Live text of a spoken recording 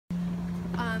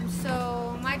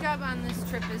So my job on this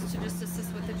trip is to just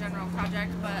assist with the general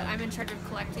project, but I'm in charge of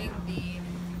collecting the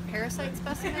parasite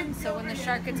specimens. So when the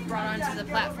shark gets brought onto the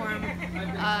platform,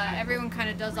 everyone kind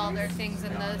of does all their things,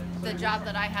 and the job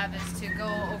that I have is to go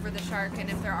over the shark, and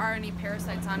if there are any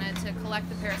parasites on it, to collect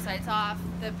the parasites off.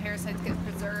 The parasites get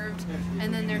preserved,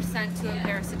 and then they're sent to a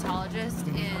parasitologist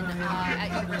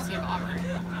at University of Auburn.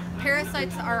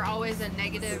 Parasites are always a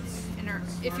negative.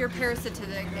 If you're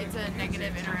parasitic, it's a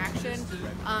negative interaction.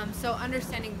 So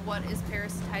understanding what is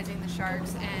parasitizing the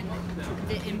sharks and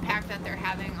the impact that they're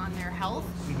having on their health.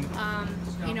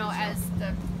 You know, as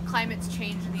the climates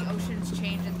change and the oceans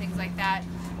change and things like that,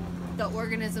 the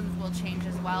organisms will change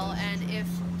as well. And if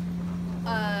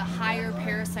a higher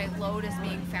parasite load is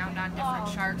being found on different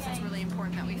sharks, it's really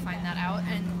important that we find that out.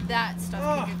 And that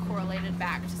stuff can get correlated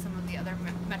back to some of the other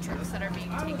metrics that are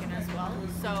being taken as well.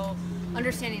 So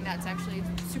understanding that's actually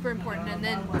super important, and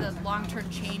then the long-term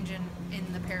change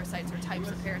in the parasites or types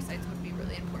of parasites would be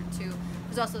really important too.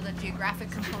 There's also the geographic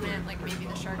component, like maybe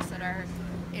the sharks that are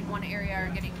in one area are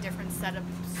getting a different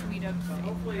suite of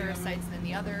parasites than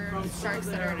the other sharks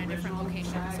that are in a different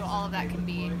location. So all of that can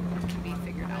be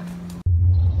figured out.